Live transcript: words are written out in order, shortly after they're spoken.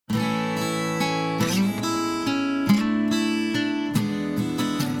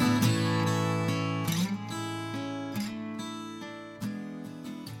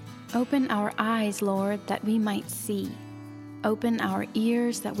Open our eyes, Lord, that we might see. Open our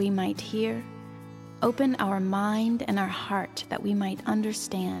ears that we might hear. Open our mind and our heart that we might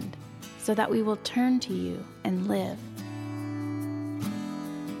understand, so that we will turn to you and live.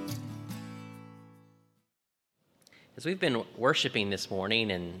 As we've been worshiping this morning,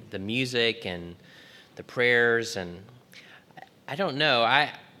 and the music and the prayers, and I don't know,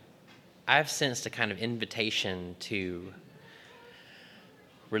 I've sensed a kind of invitation to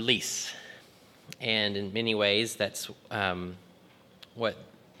release. And in many ways, that's what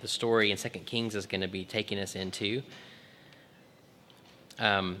the story in 2 Kings is going to be taking us into.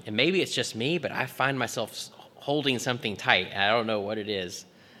 And maybe it's just me, but I find myself holding something tight. I don't know what it is.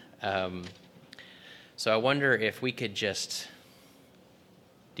 So I wonder if we could just...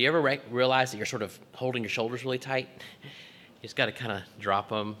 Do you ever realize that you're sort of holding your shoulders really tight? You just got to kind of drop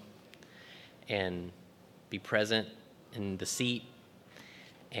them and be present in the seat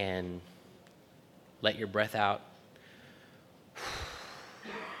and let your breath out.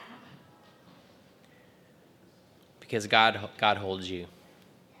 Because God holds you.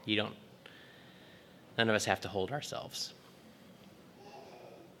 You don't. None of us have to hold ourselves.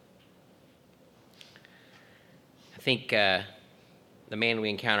 I think the man we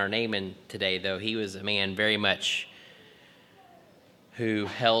encounter, Naaman, today, though, he was a man very much who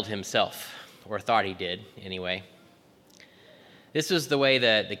held himself, or thought he did, anyway. This was the way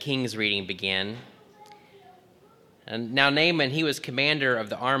the king's reading began. And now Naaman, he was commander of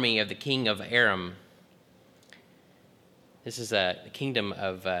the army of the king of Aram. This is the kingdom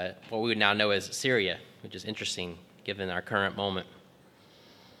of what we would now know as Syria, which is interesting given our current moment.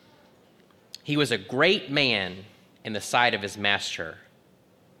 He was a great man in the sight of his master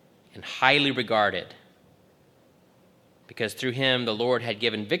and highly regarded, because through him the Lord had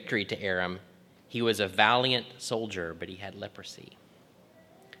given victory to Aram. He was a valiant soldier, but he had leprosy.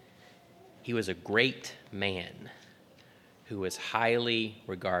 He was a great man who was highly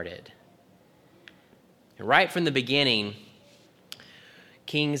regarded. And right from the beginning,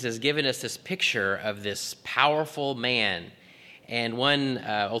 Kings has given us this picture of this powerful man. And one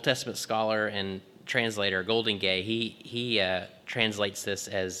Old Testament scholar and translator, Golden Gay, he translates this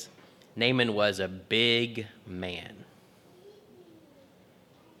as Naaman was a big man.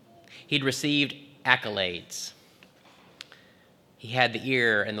 He'd received accolades. He had the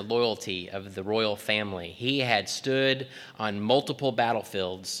ear and the loyalty of the royal family. He had stood on multiple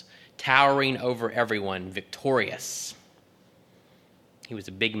battlefields, towering over everyone, victorious. He was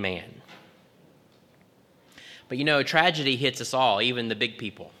a big man. But you know, tragedy hits us all, even the big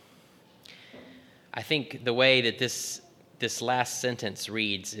people. I think the way that this last sentence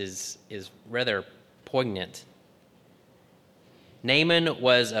reads is rather poignant. Naaman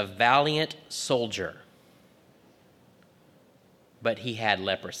was a valiant soldier, but he had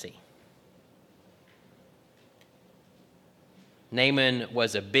leprosy. Naaman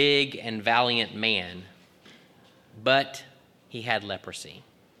was a big and valiant man, but he had leprosy.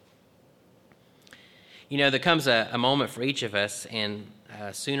 You know, there comes a moment for each of us, and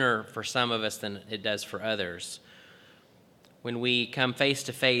sooner for some of us than it does for others, when we come face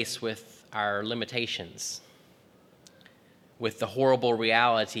to face with our limitations, with the horrible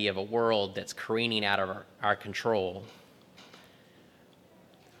reality of a world that's careening out of our control.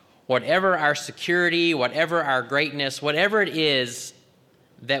 Whatever our security, whatever our greatness, whatever it is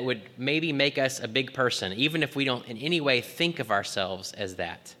that would maybe make us a big person, even if we don't in any way think of ourselves as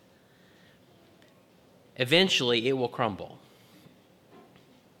that, eventually it will crumble.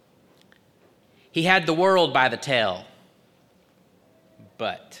 He had the world by the tail,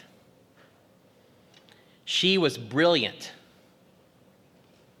 but she was brilliant,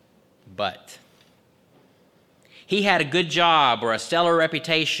 but he had a good job or a stellar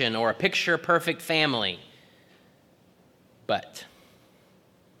reputation or a picture-perfect family, but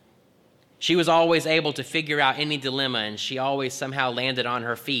she was always able to figure out any dilemma, and she always somehow landed on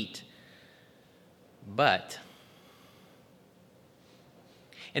her feet. But,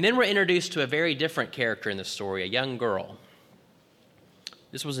 and then we're introduced to a very different character in the story, a young girl.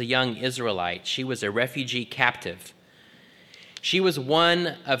 This was a young Israelite. She was a refugee captive. She was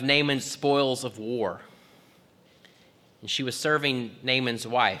one of Naaman's spoils of war. And she was serving Naaman's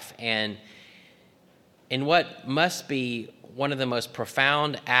wife. And in what must be one of the most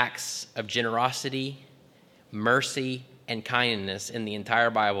profound acts of generosity, mercy, and kindness in the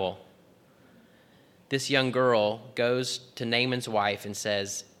entire Bible, this young girl goes to Naaman's wife and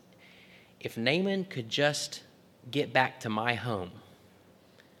says, if Naaman could just get back to my home,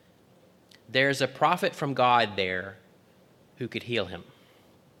 there's a prophet from God there who could heal him.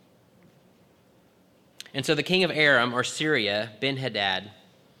 And so the king of Aram, or Syria, Ben-Hadad,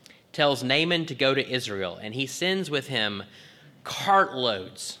 tells Naaman to go to Israel, and he sends with him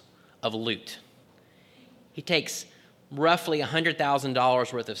cartloads of loot. He takes roughly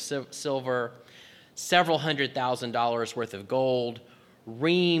 $100,000 worth of silver, several $100,000 worth of gold,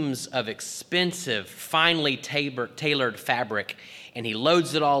 reams of expensive, finely tailored fabric, and he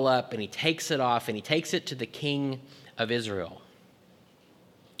loads it all up, and he takes it off, and he takes it to the king of Israel.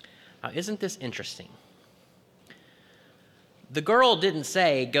 Now, isn't this interesting? The girl didn't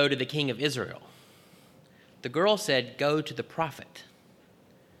say, go to the king of Israel. The girl said, go to the prophet.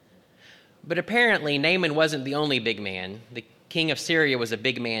 But apparently, Naaman wasn't the only big man. The king of Syria was a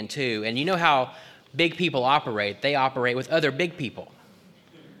big man too. And you know how big people operate. They operate with other big people.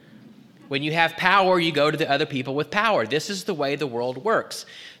 When you have power, you go to the other people with power. This is the way the world works.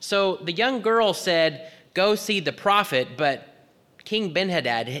 So the young girl said, go see the prophet, but King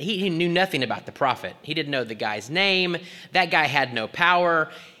Ben-Hadad, he knew nothing about the prophet. He didn't know the guy's name. That guy had no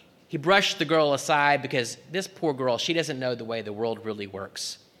power. He brushed the girl aside because this poor girl, she doesn't know the way the world really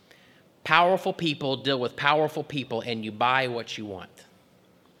works. Powerful people deal with powerful people, and you buy what you want.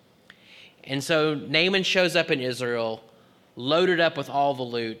 And so Naaman shows up in Israel, loaded up with all the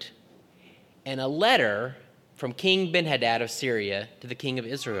loot, and a letter from King Ben-Hadad of Syria to the king of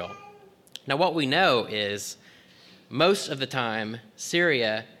Israel. Now, what we know is most of the time,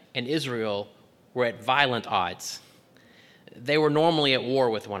 Syria and Israel were at violent odds. They were normally at war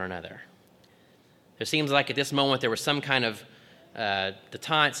with one another. It seems like at this moment there was some kind of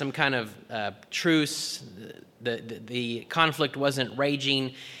truce. The conflict wasn't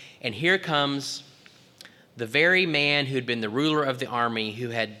raging, and here comes the very man who'd been the ruler of the army who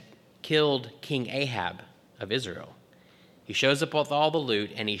had killed King Ahab of Israel. He shows up with all the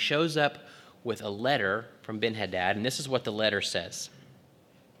loot, and he shows up with a letter from Ben-Hadad, and this is what the letter says.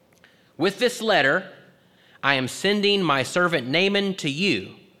 With this letter, I am sending my servant Naaman to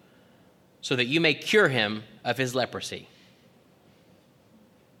you so that you may cure him of his leprosy.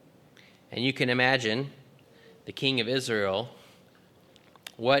 And you can imagine the king of Israel,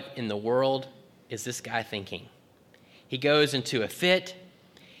 what in the world is this guy thinking? He goes into a fit.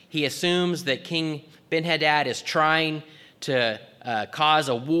 He assumes that King Ben-Hadad is trying to cause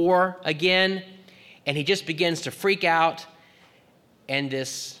a war again, and he just begins to freak out. And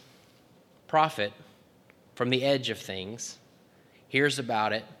this prophet from the edge of things hears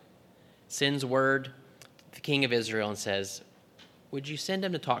about it, sends word to the king of Israel and says, would you send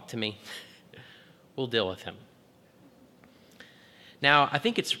him to talk to me? We'll deal with him. Now, I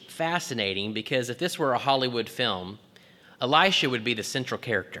think it's fascinating because if this were a Hollywood film, Elisha would be the central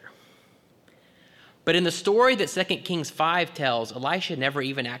character. But in the story that 2 Kings 5 tells, Elisha never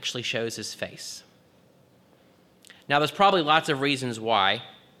even actually shows his face. Now, there's probably lots of reasons why.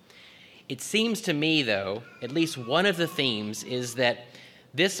 It seems to me, though, at least one of the themes is that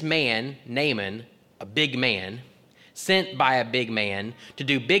this man, Naaman, a big man, sent by a big man to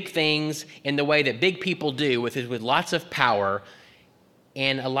do big things in the way that big people do with lots of power,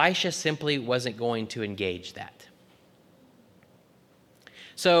 and Elisha simply wasn't going to engage that.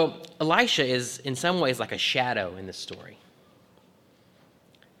 So Elisha is in some ways like a shadow in this story.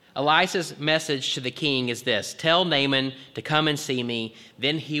 Elisha's message to the king is this: tell Naaman to come and see me,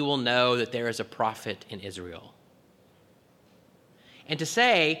 then he will know that there is a prophet in Israel. And to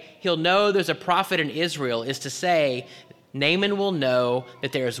say he'll know there's a prophet in Israel is to say Naaman will know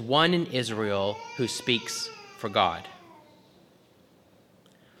that there is one in Israel who speaks for God.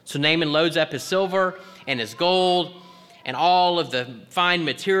 So Naaman loads up his silver and his gold and all of the fine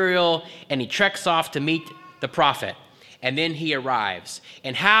material, and he treks off to meet the prophet. And then he arrives.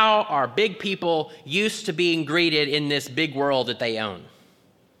 And how are big people used to being greeted in this big world that they own?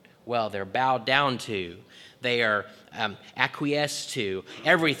 Well, they're bowed down to. They are acquiesced to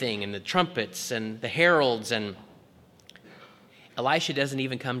everything, and the trumpets and the heralds. And Elisha doesn't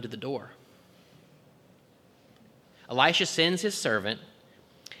even come to the door. Elisha sends his servant,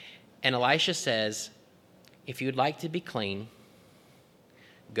 and Elisha says, if you'd like to be clean,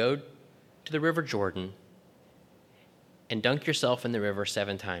 go to the river Jordan and dunk yourself in the river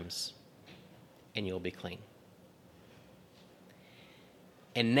 7 times, and you'll be clean.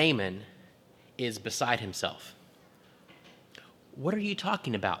 And Naaman is beside himself. What are you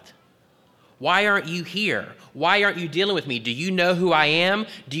talking about? Why aren't you here? Why aren't you dealing with me? Do you know who I am?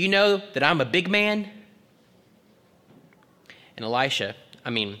 Do you know that I'm a big man? And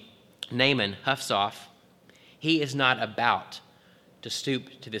Naaman huffs off. He is not about to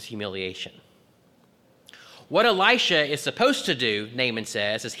stoop to this humiliation. What Elisha is supposed to do, Naaman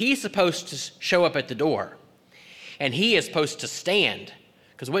says, is he's supposed to show up at the door. And he is supposed to stand.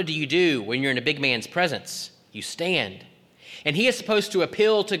 Because what do you do when you're in a big man's presence? You stand. And he is supposed to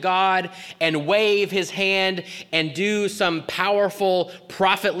appeal to God and wave his hand and do some powerful,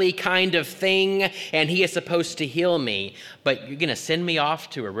 prophetly kind of thing, and he is supposed to heal me. But you're going to send me off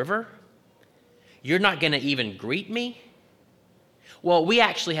to a river? You're not going to even greet me? Well, we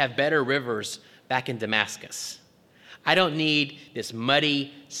actually have better rivers back in Damascus. I don't need this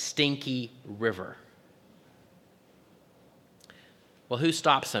muddy, stinky river. Well, who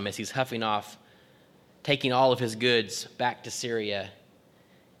stops him as he's huffing off, taking all of his goods back to Syria?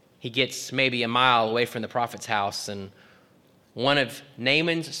 He gets maybe a mile away from the prophet's house, and one of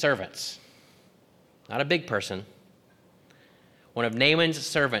Naaman's servants, not a big person, one of Naaman's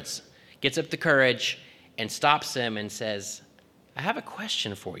servants gets up the courage and stops him and says, I have a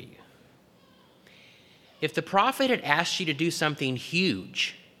question for you. If the prophet had asked you to do something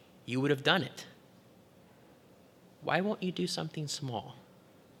huge, you would have done it. Why won't you do something small?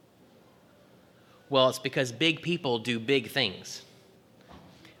 Well, it's because big people do big things.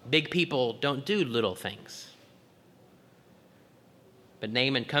 Big people don't do little things. But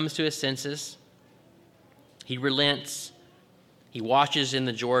Naaman comes to his senses. He relents. He washes in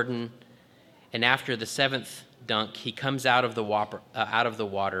the Jordan. And after the seventh dunk, he comes out of the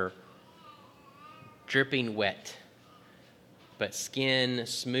water, dripping wet, but skin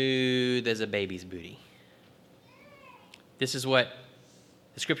smooth as a baby's booty. This is what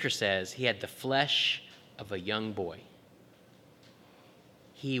the scripture says. He had the flesh of a young boy.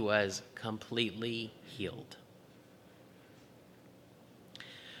 He was completely healed.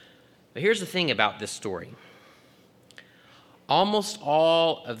 But here's the thing about this story. Almost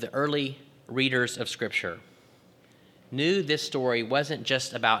all of the early readers of Scripture knew this story wasn't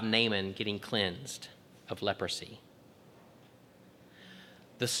just about Naaman getting cleansed of leprosy.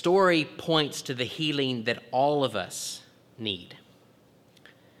 The story points to the healing that all of us need.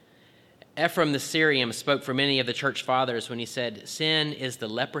 Ephraim the Syrian spoke for many of the church fathers when he said, sin is the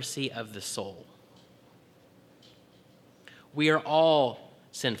leprosy of the soul. We are all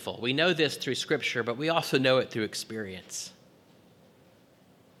sinful. We know this through Scripture, but we also know it through experience.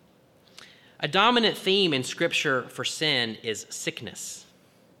 A dominant theme in Scripture for sin is sickness.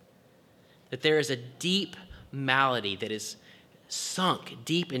 That there is a deep malady that is sunk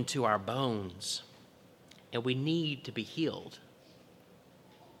deep into our bones, and we need to be healed.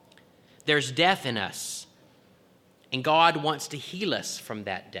 There's death in us, and God wants to heal us from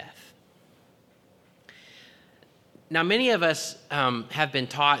that death. Now, many of us have been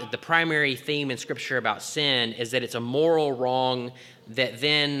taught that the primary theme in Scripture about sin is that it's a moral wrong, that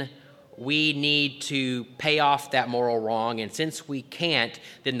then we need to pay off that moral wrong, and since we can't,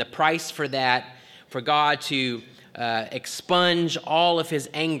 then the price for that, for God to expunge all of his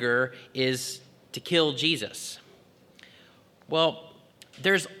anger, is to kill Jesus. Well,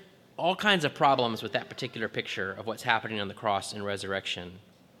 there's all kinds of problems with that particular picture of what's happening on the cross and resurrection.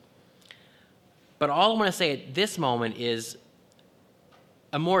 But all I want to say at this moment is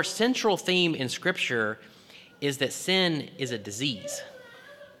a more central theme in Scripture is that sin is a disease.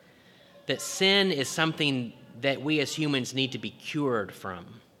 That sin is something that we as humans need to be cured from.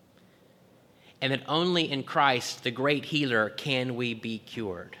 And that only in Christ, the great healer, can we be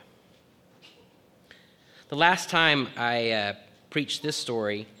cured. The last time I preached this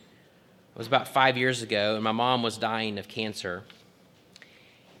story was about 5 years ago, and my mom was dying of cancer.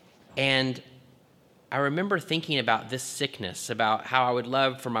 And I remember thinking about this sickness, about how I would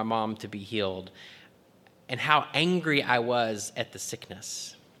love for my mom to be healed, and how angry I was at the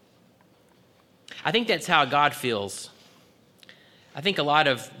sickness. I think that's how God feels. I think a lot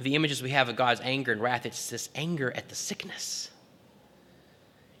of the images we have of God's anger and wrath, it's this anger at the sickness.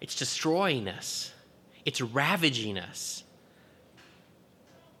 It's destroying us. It's ravaging us.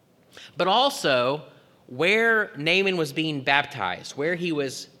 But also, where Naaman was being baptized, where he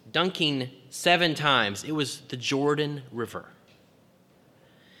was dunking 7 times, it was the Jordan River.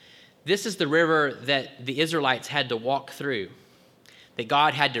 This is the river that the Israelites had to walk through, that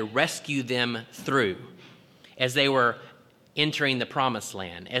God had to rescue them through as they were entering the promised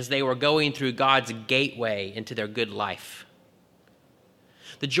land, as they were going through God's gateway into their good life.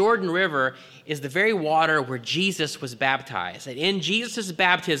 The Jordan River is the very water where Jesus was baptized. And in Jesus'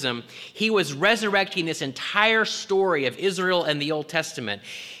 baptism, he was resurrecting this entire story of Israel and the Old Testament.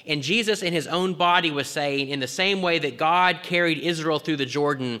 And Jesus in his own body was saying, in the same way that God carried Israel through the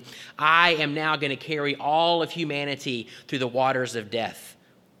Jordan, I am now going to carry all of humanity through the waters of death.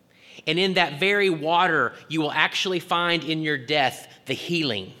 And in that very water, you will actually find in your death the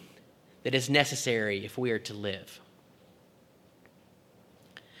healing that is necessary if we are to live.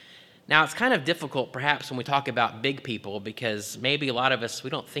 Now, it's kind of difficult, perhaps, when we talk about big people, because maybe a lot of us, we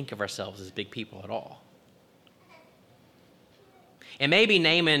don't think of ourselves as big people at all. And maybe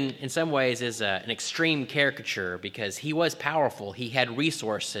Naaman, in some ways, is an extreme caricature because he was powerful. He had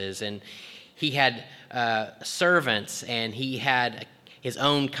resources, and he had servants, and he had his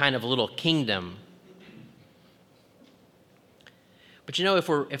own kind of little kingdom. But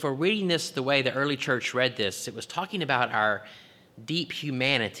if we're reading this the way the early church read this, it was talking about our deep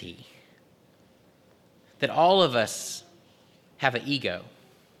humanity, that all of us have an ego.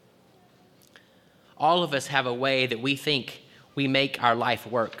 All of us have a way that we think we make our life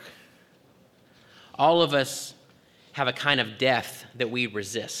work. All of us have a kind of death that we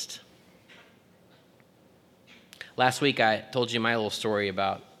resist. Last week I told you my little story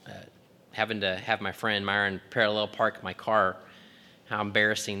about having to have my friend Myron parallel park my car, how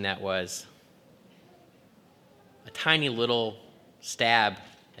embarrassing that was. A tiny little stab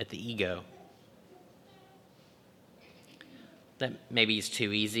at the ego. That maybe is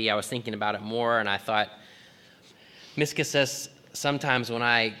too easy. I was thinking about it more, and I thought, Miska says sometimes when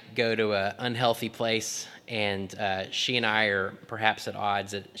I go to an unhealthy place and she and I are perhaps at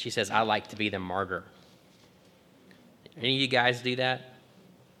odds, she says, I like to be the martyr. Any of you guys do that?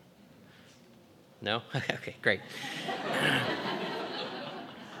 No? Okay, great.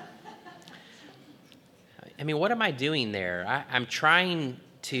 I mean, what am I doing there? I'm trying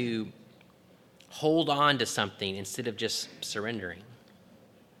to hold on to something instead of just surrendering.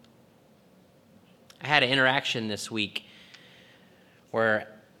 I had an interaction this week where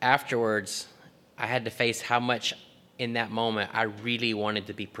afterwards I had to face how much in that moment I really wanted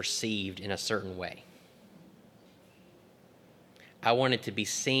to be perceived in a certain way. I wanted to be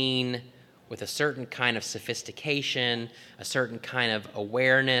seen with a certain kind of sophistication, a certain kind of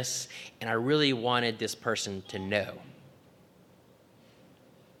awareness, and I really wanted this person to know.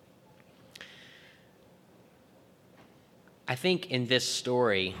 I think in this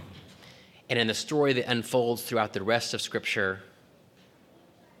story, and in the story that unfolds throughout the rest of Scripture,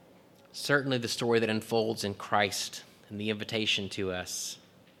 certainly the story that unfolds in Christ and the invitation to us,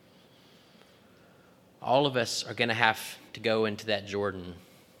 all of us are going to have to go into that Jordan.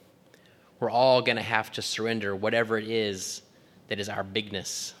 We're all going to have to surrender whatever it is that is our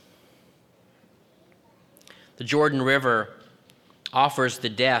bigness. The Jordan River offers the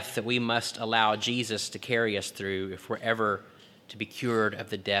death that we must allow Jesus to carry us through if we're ever to be cured of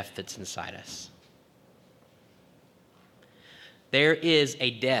the death that's inside us. There is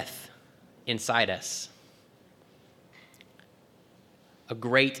a death inside us, a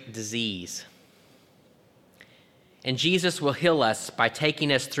great disease. And Jesus will heal us by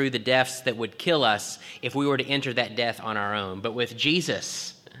taking us through the deaths that would kill us if we were to enter that death on our own. But with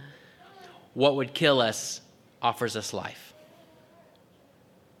Jesus, what would kill us offers us life.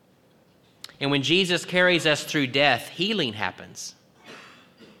 And when Jesus carries us through death, healing happens.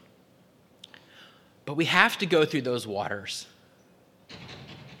 But we have to go through those waters.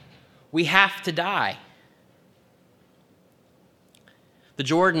 We have to die. The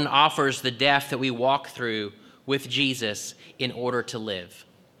Jordan offers the death that we walk through with Jesus in order to live.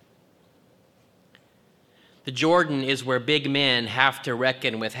 The Jordan is where big men have to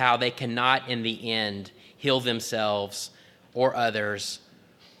reckon with how they cannot in the end heal themselves or others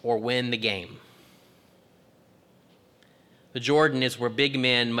or win the game. The Jordan is where big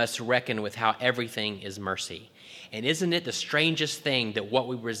men must reckon with how everything is mercy. And isn't it the strangest thing that what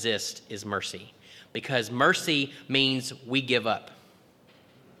we resist is mercy? Because mercy means we give up.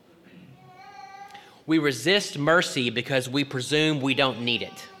 We resist mercy because we presume we don't need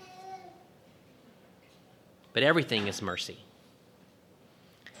it. But everything is mercy.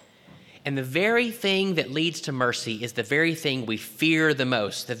 And the very thing that leads to mercy is the very thing we fear the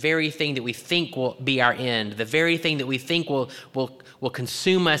most, the very thing that we think will be our end, the very thing that we think will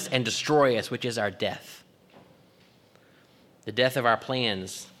consume us and destroy us, which is our death. The death of our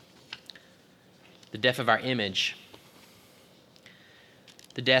plans, the death of our image,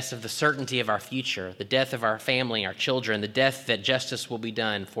 the death of the certainty of our future, the death of our family, our children, the death that justice will be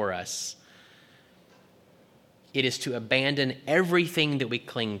done for us. It is to abandon everything that we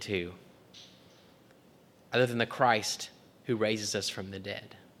cling to other than the Christ who raises us from the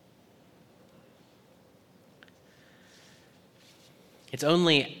dead. It's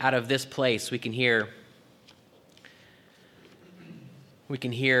only out of this place we can hear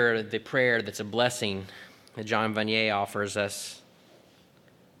the prayer that's a blessing that John Vanier offers us.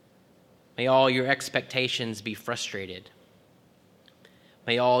 May all your expectations be frustrated.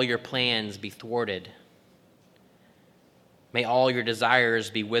 May all your plans be thwarted. May all your desires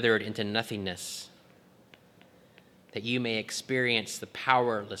be withered into nothingness, that you may experience the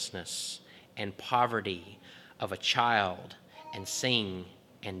powerlessness and poverty of a child and sing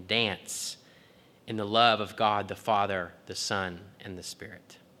and dance in the love of God the Father, the Son, and the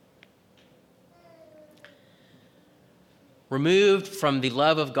Spirit. Removed from the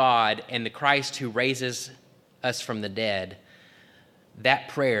love of God and the Christ who raises us from the dead, that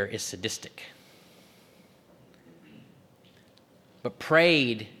prayer is sadistic. But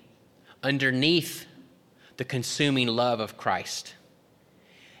prayed underneath the consuming love of Christ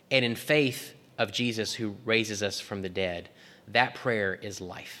and in faith of Jesus who raises us from the dead, that prayer is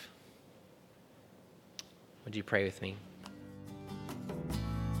life. Would you pray with me?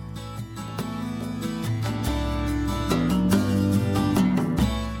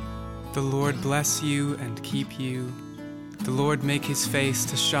 The Lord bless you and keep you. The Lord make his face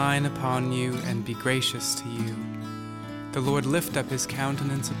to shine upon you and be gracious to you. The Lord lift up his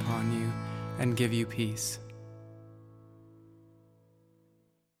countenance upon you and give you peace.